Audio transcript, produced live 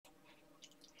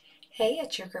Hey,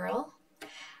 it's your girl.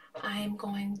 I'm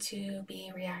going to be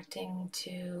reacting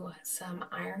to some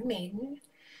Iron Maiden.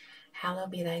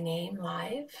 Hallowed Be Thy Name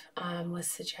live was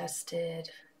suggested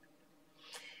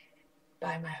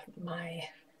by my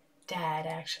dad,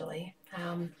 actually.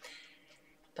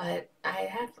 But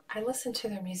I listened to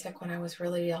their music when I was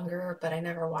really younger, but I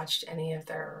never watched any of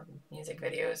their music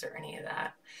videos or any of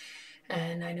that.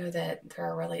 And I know that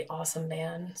they're a really awesome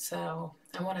band, so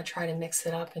I want to try to mix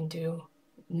it up and do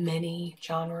many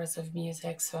genres of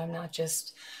music, so I'm not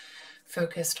just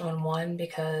focused on one,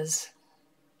 because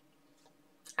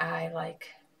I like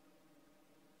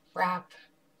rap.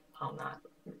 Well, not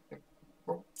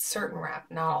certain rap,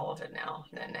 not all of it now.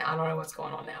 And I don't know what's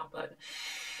going on now, but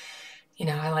you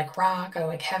know, I like rock, I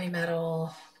like heavy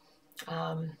metal,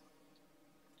 a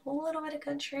little bit of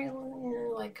country,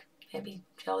 like maybe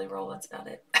Jelly Roll, that's about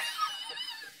it.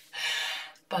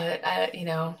 But you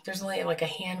know, there's only like a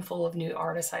handful of new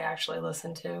artists I actually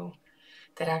listen to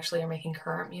that actually are making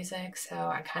current music. So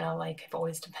I kind of like have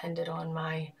always depended on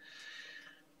my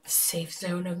safe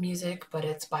zone of music, but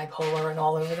it's bipolar and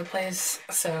all over the place.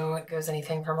 So it goes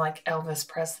anything from like Elvis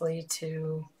Presley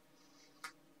to,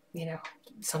 you know,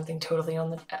 something totally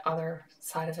on the other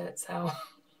side of it. So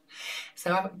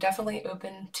I'm definitely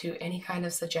open to any kind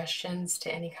of suggestions to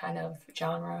any kind of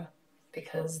genre,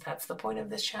 because that's the point of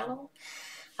this channel.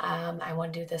 I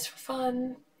want to do this for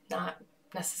fun, not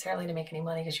necessarily to make any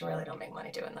money, because you really don't make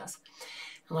money doing this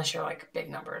unless you're like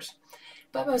big numbers,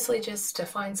 but mostly just to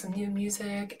find some new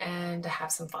music and to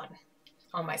have some fun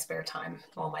on my spare time,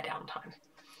 on my downtime.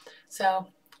 So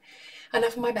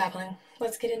enough of my babbling,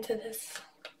 let's get into this.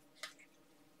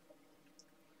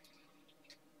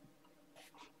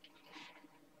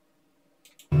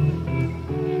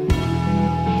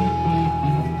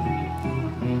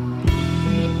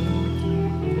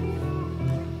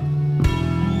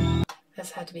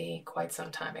 This had to be quite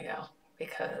some time ago,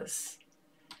 because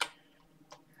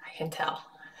I can tell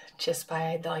just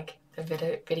by the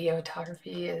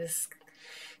videography is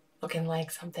looking like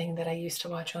something that I used to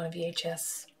watch on a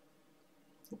VHS.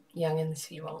 Youngins,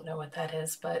 you won't know what that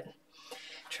is, but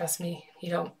trust me,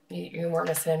 you weren't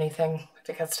missing anything. If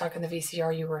it got stuck in the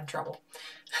VCR, you were in trouble.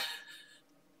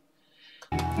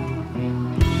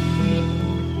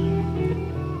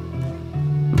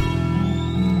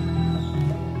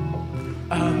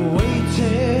 I'm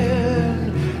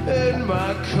waiting in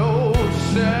my cold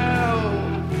cell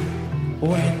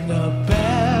when the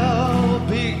bell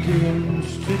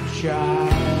begins to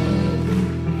chime,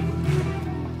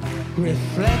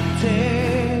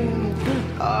 reflecting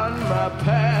on my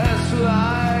past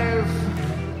life,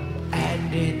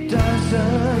 and it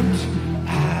doesn't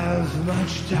have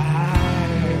much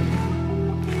time,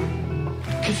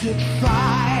 'cause at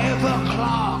 5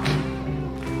 o'clock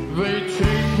they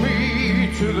take me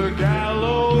to the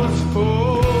gallows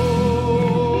pole.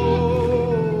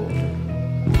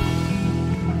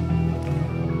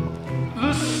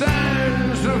 The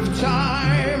sands of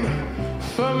time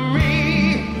for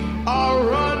me are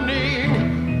running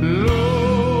low.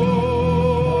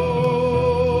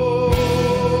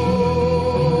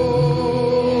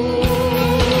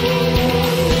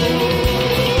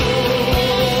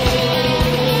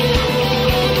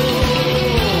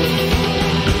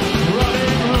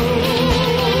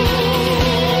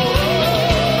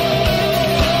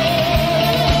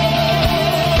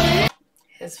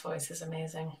 His voice is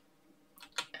amazing,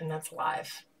 and that's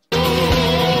live.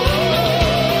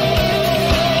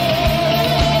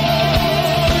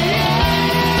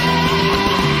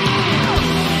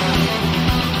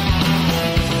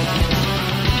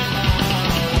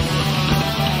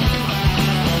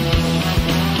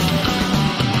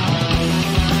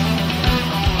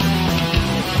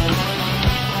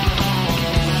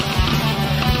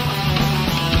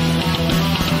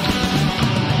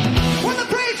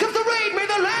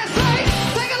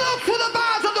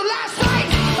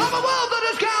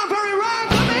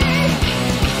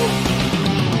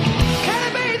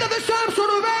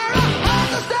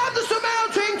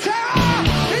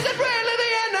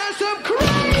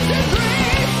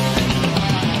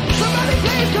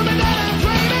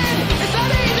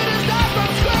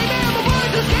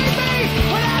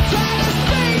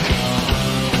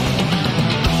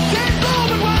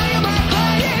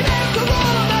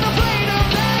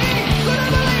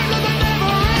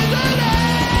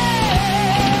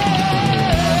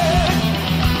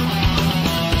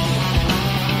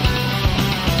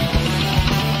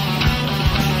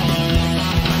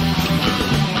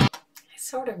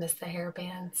 Sort of miss the hair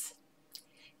bands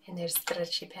and their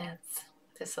stretchy pants.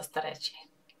 They're so stretchy.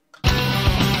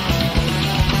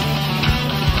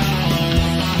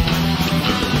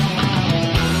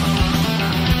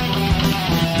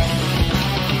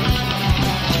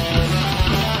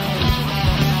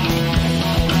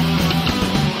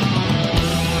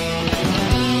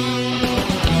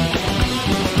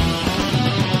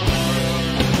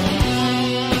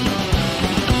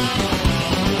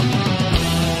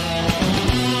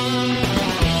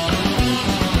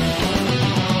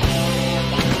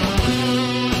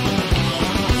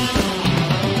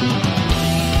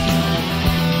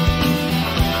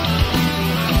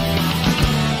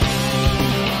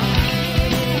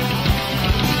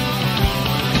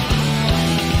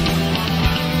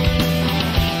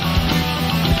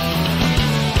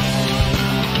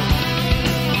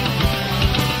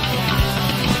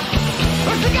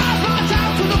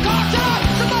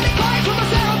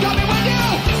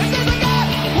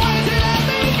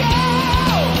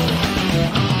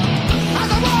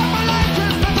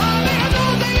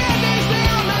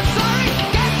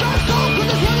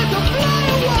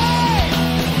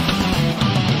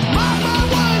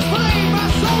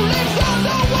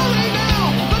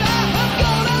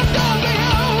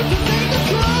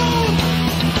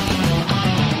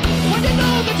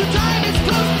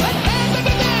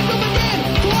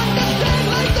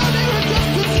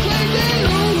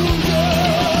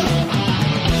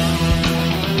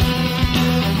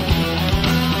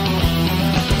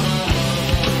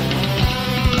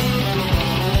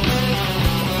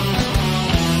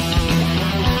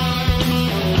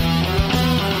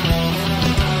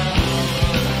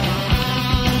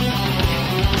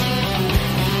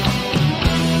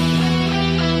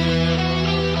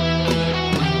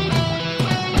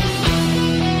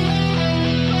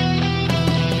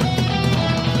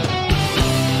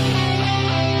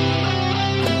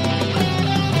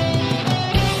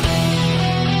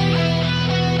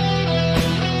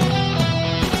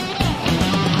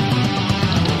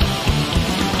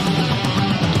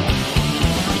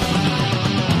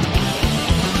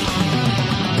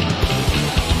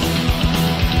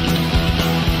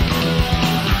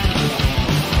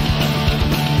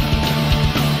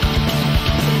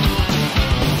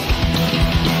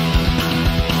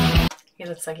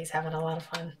 looks like he's having a lot of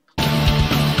fun.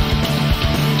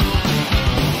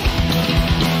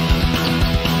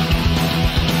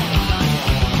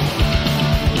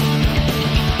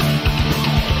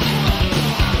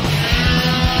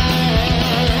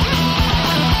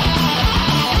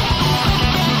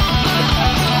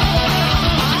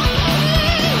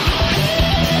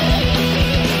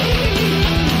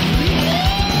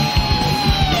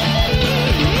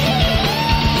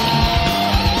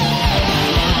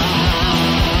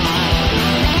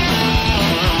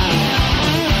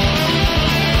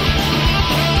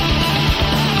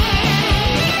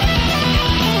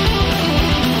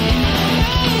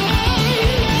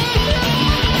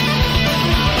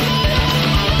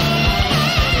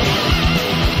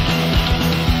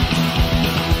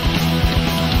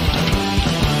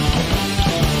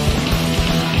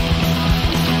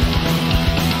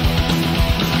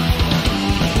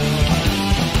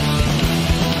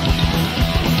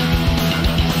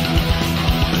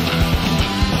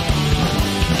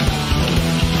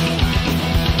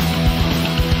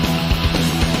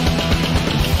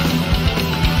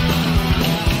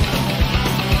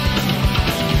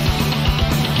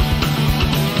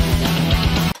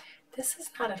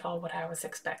 Not at all what I was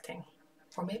expecting,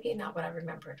 or maybe not what I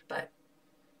remembered, but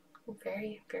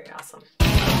very, very awesome.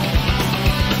 I'm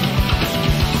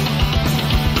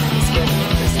scared to go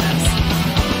up the steps.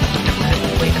 I'm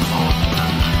gonna wait to fall.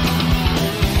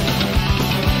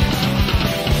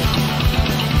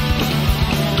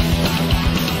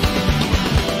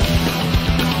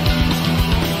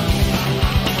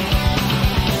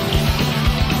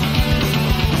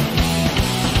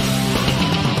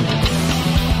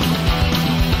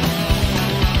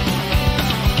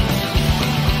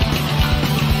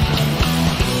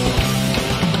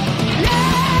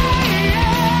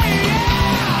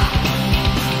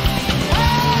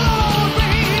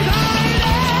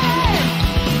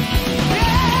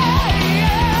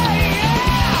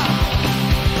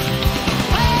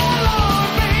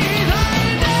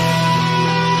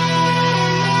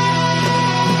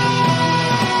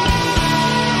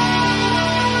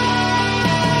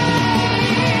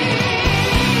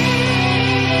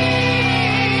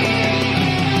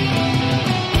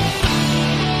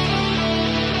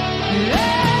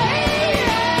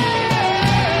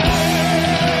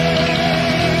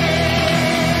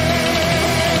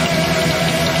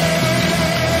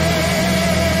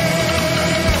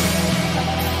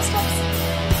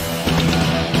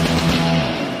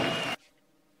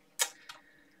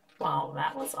 Wow,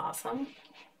 that was awesome.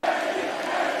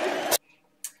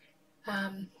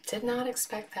 Did not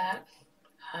expect that.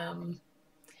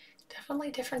 Definitely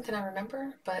different than I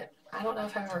remember, but I don't know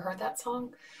if I've ever heard that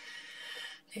song.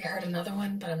 I think I heard another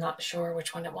one, but I'm not sure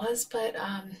which one it was. But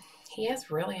he has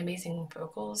really amazing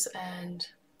vocals, and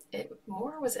it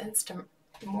more was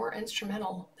more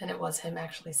instrumental than it was him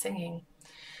actually singing.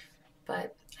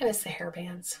 But I miss the hair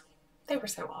bands. They were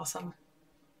so awesome.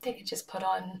 They could just put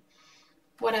on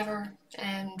whatever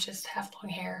and just have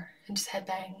long hair and just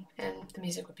headbang, and the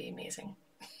music would be amazing.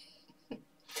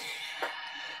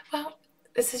 Well,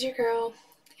 this is your girl.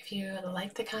 If you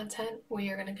like the content, we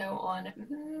are going to go on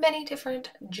many different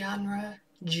genre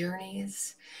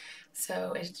journeys,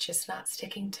 so it's just not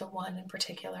sticking to one in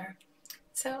particular.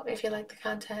 So if you like the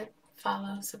content,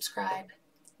 follow, subscribe,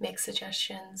 make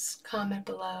suggestions, comment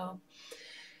below,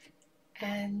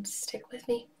 and stick with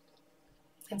me.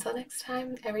 Until next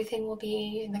time, everything will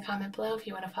be in the comment below if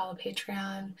you want to follow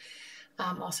Patreon.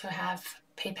 Also have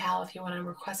PayPal if you want to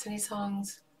request any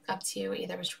songs. Up to you,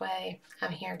 either which way.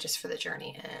 I'm here just for the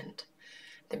journey and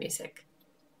the music.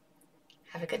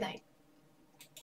 Have a good night.